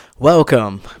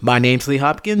Welcome. My name's Lee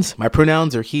Hopkins. My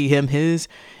pronouns are he, him, his,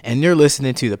 and you're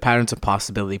listening to the Patterns of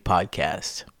Possibility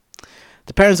podcast.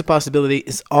 The Patterns of Possibility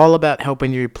is all about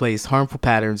helping you replace harmful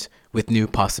patterns with new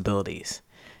possibilities.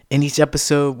 In each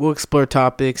episode, we'll explore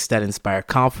topics that inspire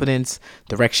confidence,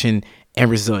 direction,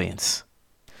 and resilience.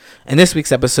 In this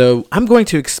week's episode, I'm going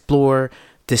to explore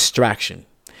distraction.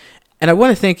 And I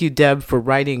want to thank you, Deb, for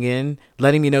writing in,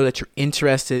 letting me know that you're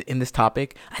interested in this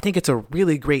topic. I think it's a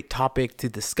really great topic to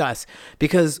discuss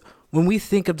because when we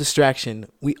think of distraction,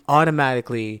 we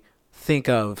automatically think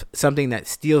of something that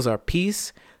steals our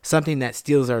peace, something that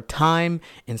steals our time,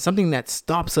 and something that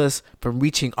stops us from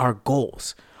reaching our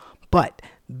goals. But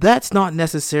that's not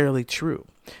necessarily true.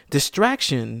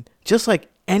 Distraction, just like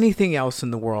anything else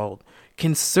in the world,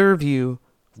 can serve you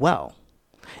well.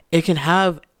 It can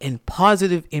have a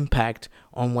positive impact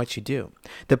on what you do,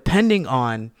 depending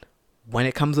on when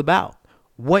it comes about,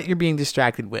 what you're being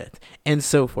distracted with, and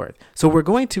so forth. So we're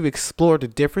going to explore the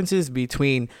differences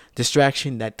between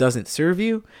distraction that doesn't serve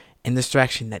you and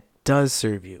distraction that does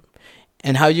serve you,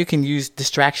 and how you can use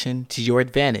distraction to your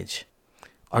advantage.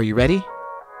 Are you ready?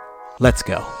 Let's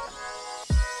go.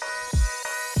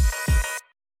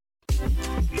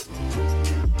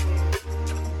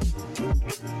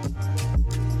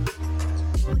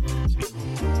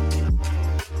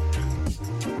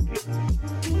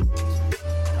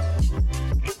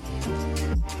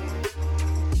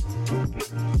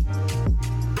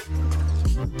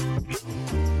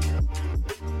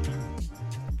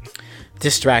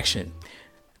 Distraction.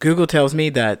 Google tells me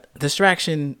that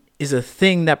distraction is a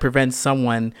thing that prevents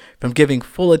someone from giving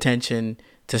full attention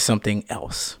to something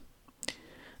else.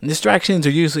 And distractions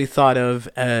are usually thought of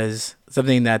as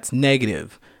something that's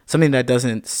negative, something that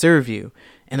doesn't serve you.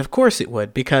 And of course it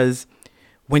would, because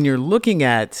when you're looking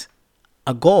at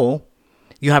a goal,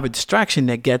 you have a distraction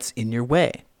that gets in your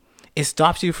way. It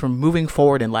stops you from moving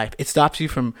forward in life. It stops you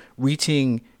from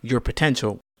reaching your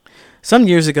potential. Some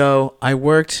years ago, I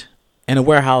worked in a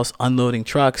warehouse unloading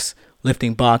trucks,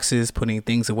 lifting boxes, putting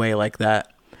things away like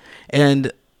that.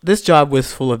 And this job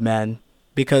was full of men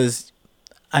because,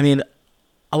 a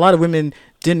lot of women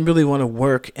didn't really want to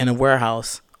work in a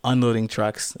warehouse unloading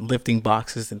trucks, lifting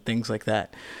boxes and things like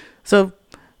that. So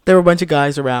there were a bunch of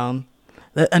guys around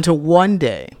until one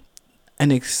day,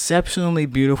 an exceptionally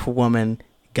beautiful woman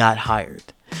got hired.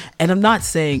 And I'm not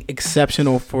saying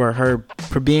exceptional for her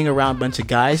for being around a bunch of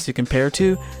guys to compare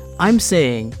to. I'm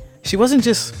saying she wasn't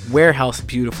just warehouse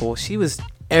beautiful, she was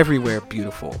everywhere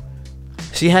beautiful.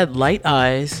 She had light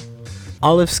eyes,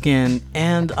 olive skin,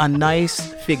 and a nice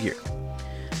figure.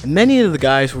 Many of the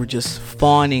guys were just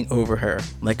fawning over her,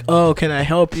 like, "Oh, can I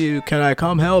help you? Can I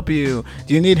come help you?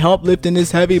 Do you need help lifting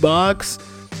this heavy box?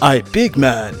 I big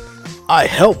man, I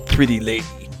help pretty lady."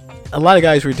 A lot of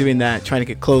guys were doing that, trying to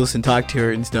get close and talk to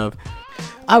her and stuff.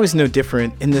 I was no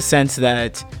different in the sense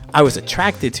that I was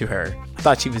attracted to her. I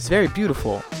thought she was very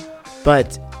beautiful.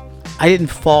 But I didn't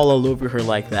fall all over her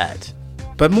like that.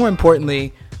 But more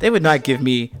importantly, they would not give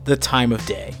me the time of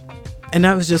day. And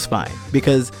that was just fine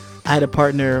because I had a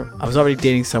partner, I was already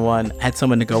dating someone, I had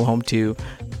someone to go home to.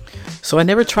 So I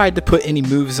never tried to put any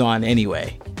moves on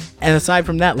anyway. And aside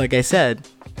from that, like I said,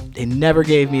 they never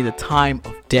gave me the time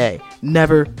of day.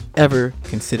 Never, ever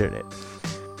considered it.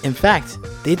 In fact,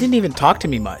 they didn't even talk to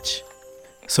me much.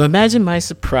 So imagine my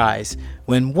surprise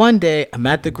when one day I'm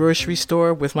at the grocery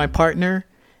store with my partner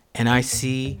and I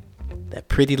see that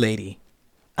pretty lady.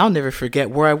 I'll never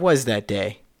forget where I was that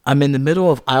day. I'm in the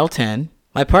middle of aisle 10.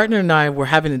 My partner and I were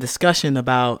having a discussion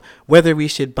about whether we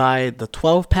should buy the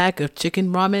 12-pack of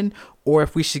chicken ramen or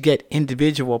if we should get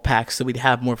individual packs so we'd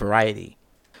have more variety.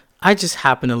 I just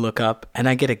happen to look up and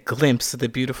I get a glimpse of the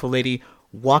beautiful lady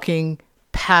walking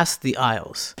past the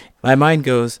aisles. My mind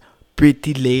goes,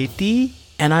 "Pretty lady?"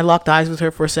 And I locked eyes with her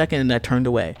for a second and I turned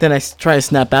away. Then I try to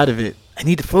snap out of it. I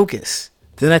need to focus.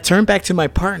 Then I turn back to my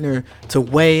partner to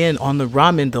weigh in on the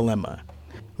ramen dilemma.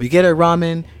 We get our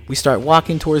ramen. We start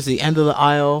walking towards the end of the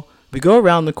aisle. We go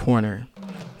around the corner.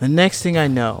 The next thing I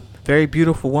know, a very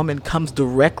beautiful woman comes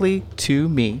directly to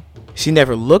me. She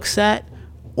never looks at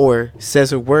or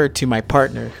says a word to my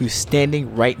partner who's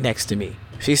standing right next to me.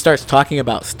 She starts talking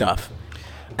about stuff.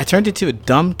 I turned into a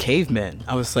dumb caveman.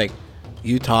 I was like,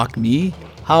 "You talk me?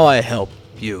 How I help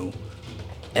you?"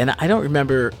 And I don't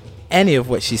remember any of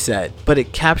what she said, but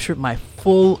it captured my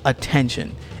full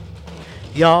attention.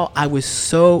 Y'all, I was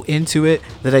so into it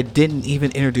that I didn't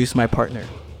even introduce my partner.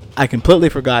 I completely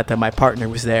forgot that my partner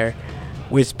was there,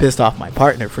 which pissed off my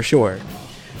partner for sure.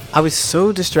 I was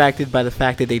so distracted by the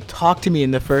fact that they talked to me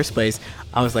in the first place.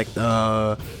 I was like,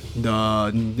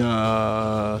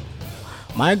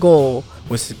 My goal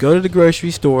was to go to the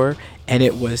grocery store and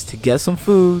it was to get some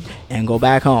food and go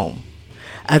back home.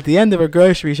 At the end of our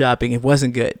grocery shopping, it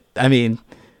wasn't good. I mean,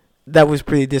 that was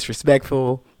pretty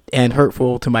disrespectful and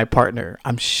hurtful to my partner,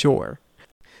 I'm sure.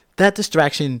 That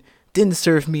distraction didn't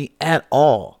serve me at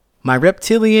all. My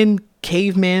reptilian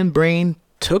caveman brain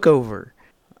took over.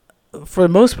 For the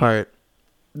most part,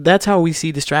 that's how we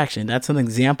see distraction. That's an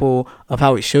example of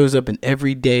how it shows up in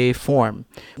everyday form,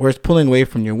 where it's pulling away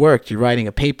from your work. You're writing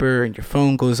a paper and your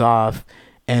phone goes off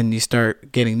and you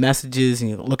start getting messages and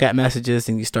you look at messages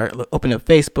and you start opening up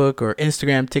Facebook or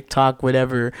Instagram, TikTok,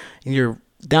 whatever, and you're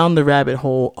down the rabbit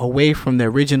hole away from the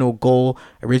original goal,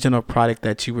 original product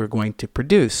that you were going to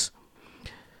produce.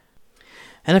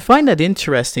 And I find that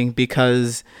interesting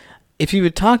because if you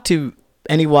would talk to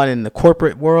anyone in the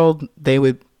corporate world, they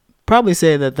would probably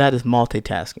say that that is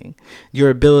multitasking. Your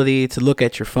ability to look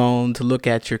at your phone, to look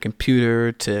at your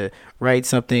computer, to write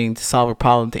something, to solve a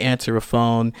problem, to answer a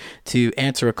phone, to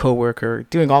answer a coworker,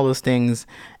 doing all those things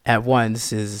at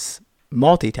once is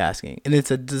multitasking. And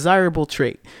it's a desirable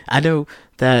trait. I know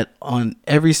that on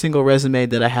every single resume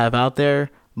that I have out there,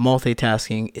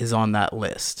 multitasking is on that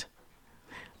list.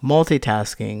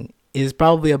 Multitasking is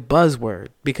probably a buzzword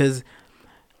because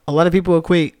a lot of people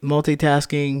equate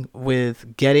multitasking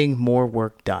with getting more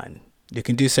work done. You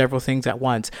can do several things at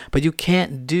once, but you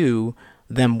can't do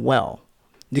them well.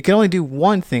 You can only do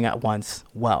one thing at once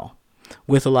well,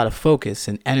 with a lot of focus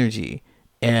and energy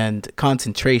and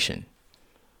concentration.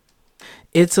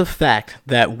 It's a fact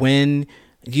that when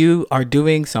you are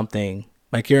doing something,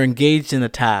 like you're engaged in a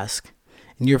task,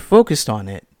 and you're focused on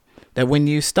it, that when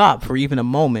you stop for even a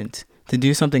moment to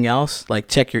do something else, like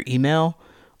check your email,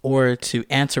 or to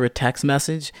answer a text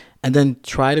message and then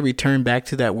try to return back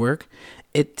to that work,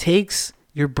 it takes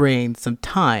your brain some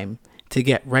time to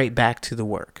get right back to the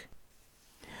work.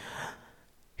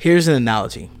 Here's an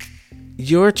analogy.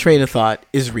 Your train of thought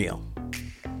is real.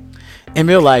 In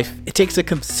real life, it takes a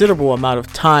considerable amount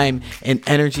of time and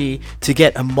energy to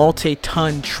get a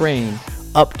multi-ton train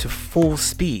up to full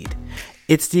speed.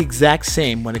 It's the exact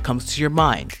same when it comes to your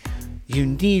mind. You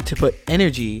need to put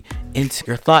energy into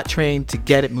your thought train to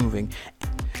get it moving.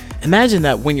 Imagine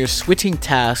that when you're switching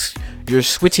tasks, you're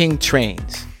switching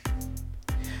trains.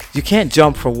 You can't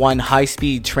jump from one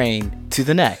high-speed train to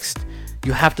the next.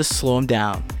 You have to slow them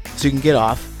down so you can get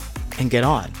off and get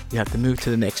on. You have to move to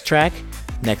the next track,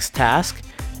 next task,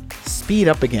 speed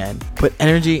up again, put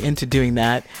energy into doing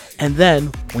that, and then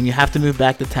when you have to move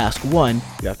back to task one,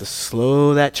 you have to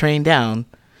slow that train down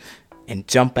and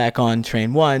jump back on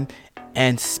train one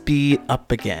and speed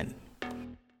up again.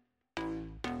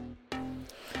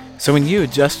 So when you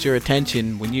adjust your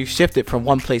attention, when you shift it from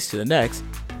one place to the next,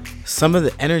 some of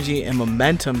the energy and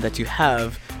momentum that you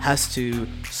have has to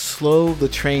slow the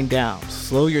train down,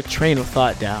 slow your train of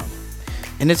thought down.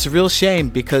 And it's a real shame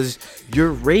because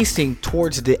you're racing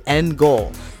towards the end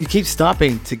goal. You keep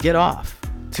stopping to get off,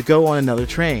 to go on another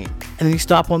train, and then you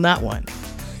stop on that one.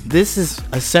 This is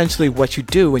essentially what you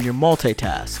do when you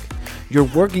multitask. You're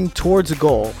working towards a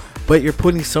goal, but you're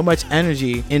putting so much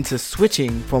energy into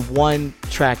switching from one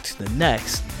track to the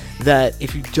next that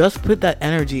if you just put that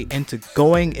energy into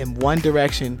going in one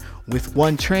direction with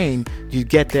one train, you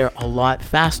get there a lot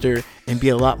faster and be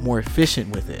a lot more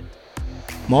efficient with it.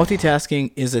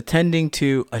 Multitasking is attending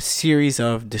to a series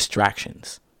of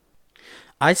distractions.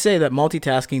 I'd say that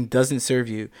multitasking doesn't serve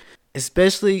you,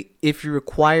 especially if you're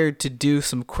required to do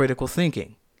some critical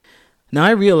thinking. Now,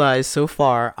 I realize so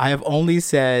far I have only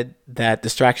said that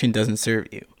distraction doesn't serve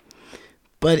you,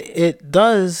 but it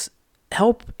does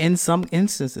help in some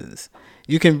instances.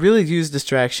 You can really use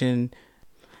distraction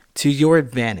to your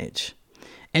advantage.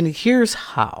 And here's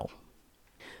how.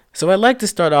 So I'd like to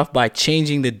start off by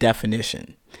changing the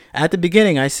definition. At the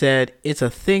beginning, I said it's a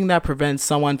thing that prevents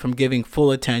someone from giving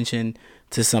full attention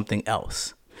to something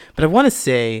else. But I want to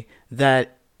say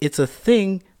that it's a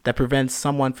thing that prevents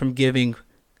someone from giving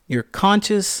your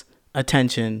conscious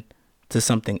attention to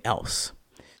something else.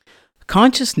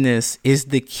 Consciousness is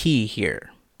the key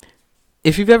here.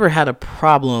 If you've ever had a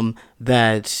problem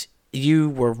that you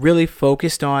were really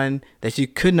focused on, that you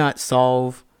could not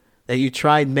solve, that you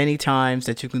tried many times,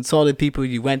 that you consulted people,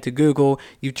 you went to Google,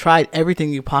 you tried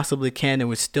everything you possibly can and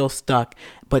was still stuck,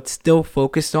 but still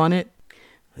focused on it,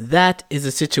 that is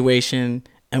a situation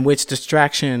in which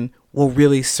distraction will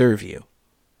really serve you.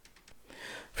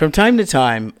 From time to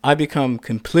time, I become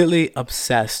completely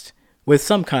obsessed with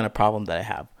some kind of problem that I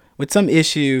have, with some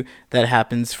issue that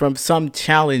happens, from some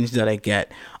challenge that I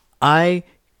get. I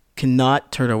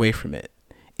cannot turn away from it.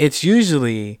 It's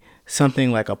usually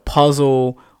something like a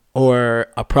puzzle or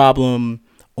a problem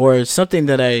or something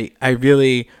that I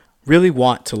really, really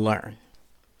want to learn.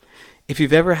 If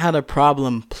you've ever had a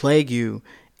problem plague you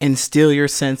and steal your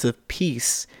sense of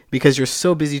peace because you're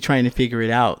so busy trying to figure it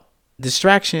out,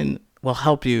 distraction will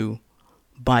help you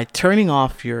by turning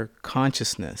off your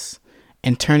consciousness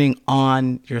and turning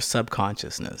on your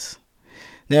subconsciousness.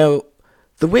 Now,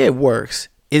 the way it works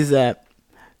is that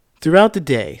throughout the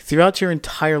day, throughout your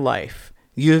entire life,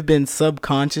 you have been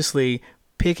subconsciously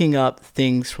picking up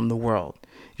things from the world.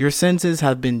 Your senses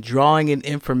have been drawing in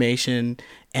information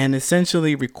and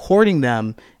essentially recording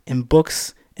them in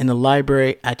books in the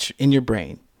library in your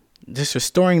brain. Just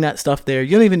storing that stuff there.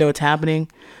 You don't even know it's happening,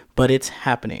 but it's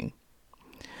happening.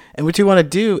 And what you want to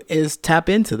do is tap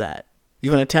into that.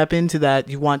 You want to tap into that.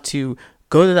 You want to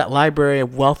go to that library, a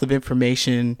wealth of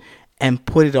information, and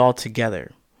put it all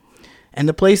together. And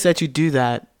the place that you do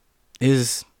that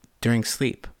is during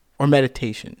sleep or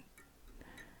meditation.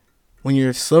 When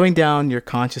you're slowing down your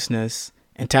consciousness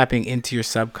and tapping into your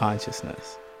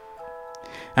subconsciousness.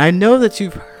 And I know that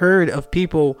you've heard of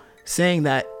people saying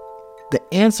that the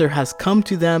answer has come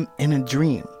to them in a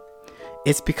dream.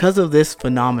 It's because of this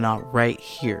phenomenon right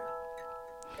here.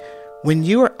 When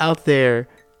you are out there,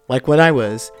 like what I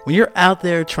was, when you're out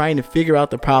there trying to figure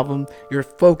out the problem, you're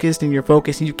focused and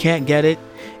you can't get it.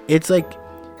 It's like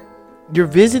you're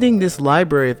visiting this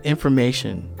library of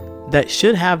information that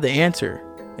should have the answer.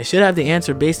 It should have the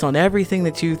answer based on everything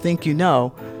that you think you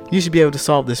know. You should be able to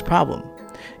solve this problem.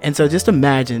 And so just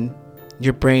imagine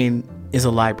your brain is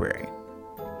a library.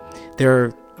 There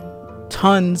are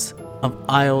tons of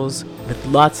aisles with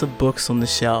lots of books on the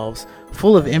shelves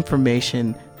full of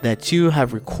information that you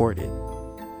have recorded.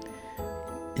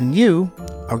 And you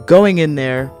are going in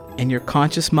there in your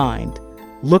conscious mind,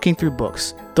 looking through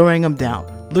books, throwing them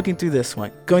down, looking through this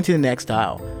one, going to the next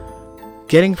aisle,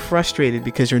 getting frustrated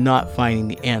because you're not finding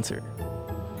the answer.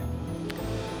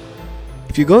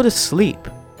 If you go to sleep,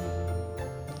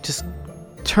 just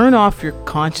turn off your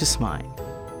conscious mind.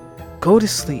 Go to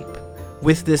sleep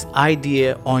with this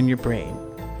idea on your brain.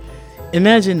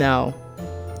 Imagine now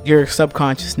your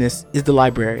subconsciousness is the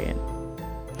librarian.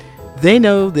 They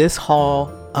know this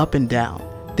hall up and down.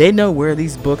 They know where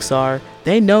these books are.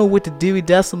 They know what the Dewey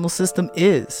Decimal System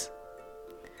is.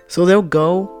 So they'll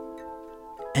go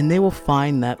and they will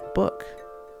find that book.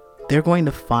 They're going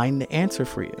to find the answer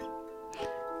for you.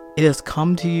 It has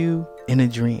come to you in a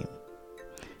dream.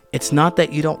 It's not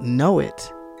that you don't know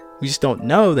it. You just don't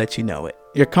know that you know it.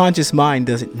 Your conscious mind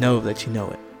doesn't know that you know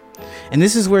it. And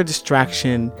this is where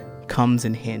distraction comes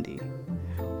in handy.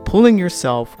 Pulling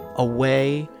yourself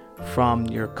away from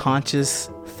your conscious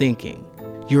thinking.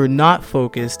 You're not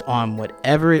focused on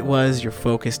whatever it was you're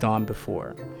focused on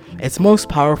before. It's most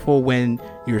powerful when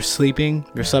you're sleeping,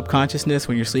 your subconsciousness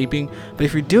when you're sleeping. But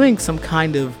if you're doing some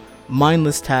kind of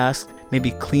mindless task,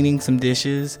 maybe cleaning some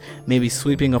dishes, maybe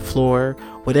sweeping a floor,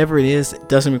 whatever it is that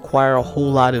doesn't require a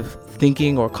whole lot of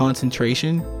thinking or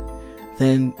concentration,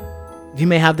 then you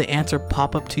may have the answer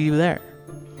pop up to you there.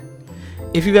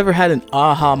 If you've ever had an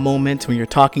aha moment when you're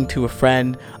talking to a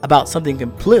friend about something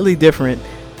completely different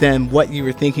than what you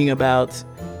were thinking about,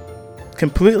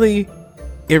 completely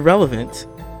irrelevant,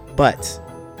 but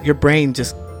your brain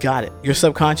just got it. Your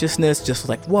subconsciousness just was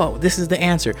like, whoa, this is the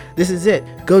answer. This is it.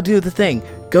 Go do the thing.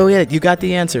 Go get it. You got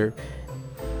the answer.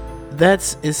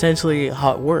 That's essentially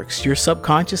how it works. Your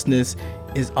subconsciousness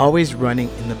is always running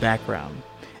in the background.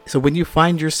 So when you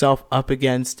find yourself up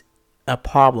against a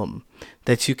problem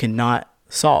that you cannot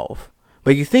solve,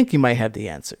 but you think you might have the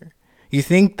answer, you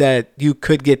think that you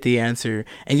could get the answer,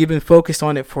 and you've been focused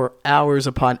on it for hours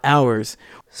upon hours,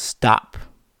 stop.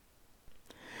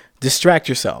 Distract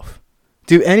yourself.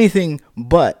 Do anything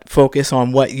but focus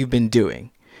on what you've been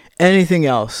doing. Anything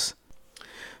else.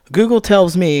 Google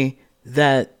tells me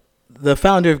that the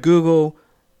founder of Google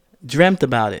dreamt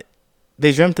about it.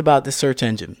 They dreamt about the search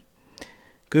engine.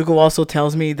 Google also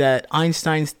tells me that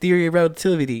Einstein's theory of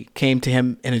relativity came to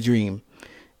him in a dream.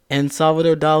 And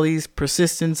Salvador Dali's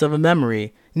persistence of a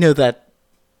memory, that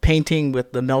painting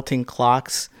with the melting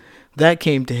clocks, that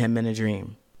came to him in a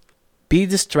dream. Be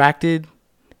distracted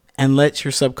and let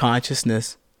your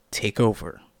subconsciousness take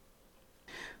over.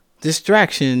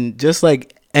 Distraction, just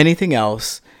like anything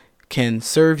else, can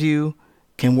serve you,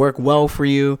 can work well for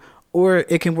you, or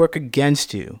it can work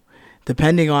against you,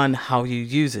 depending on how you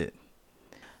use it.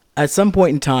 At some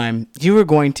point in time, you are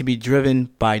going to be driven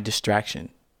by distraction.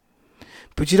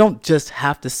 But you don't just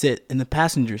have to sit in the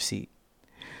passenger seat.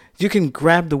 You can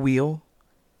grab the wheel,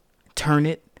 turn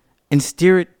it, and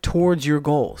steer it towards your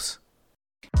goals.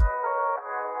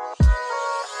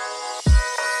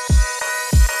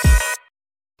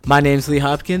 My name's Lee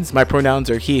Hopkins. My pronouns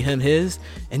are he, him, his,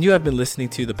 and you have been listening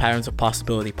to the Patterns of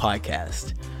Possibility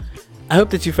podcast. I hope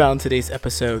that you found today's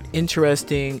episode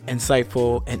interesting,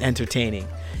 insightful, and entertaining.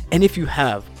 And if you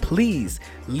have, please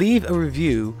leave a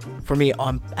review for me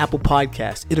on Apple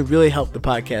Podcasts. It'll really help the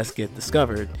podcast get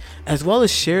discovered, as well as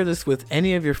share this with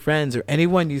any of your friends or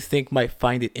anyone you think might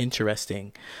find it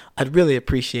interesting. I'd really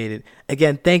appreciate it.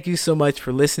 Again, thank you so much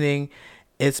for listening.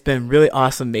 It's been really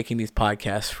awesome making these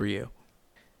podcasts for you.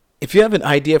 If you have an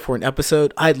idea for an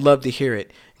episode, I'd love to hear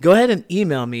it. Go ahead and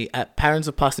email me at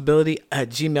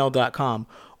patternsofpossibility@gmail.com,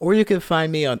 or you can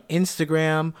find me on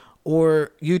Instagram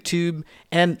or YouTube,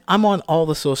 and I'm on all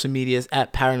the social medias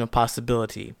at Pattern of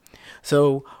Possibility.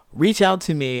 So reach out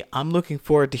to me. I'm looking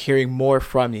forward to hearing more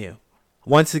from you.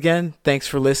 Once again, thanks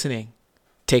for listening.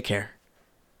 Take care.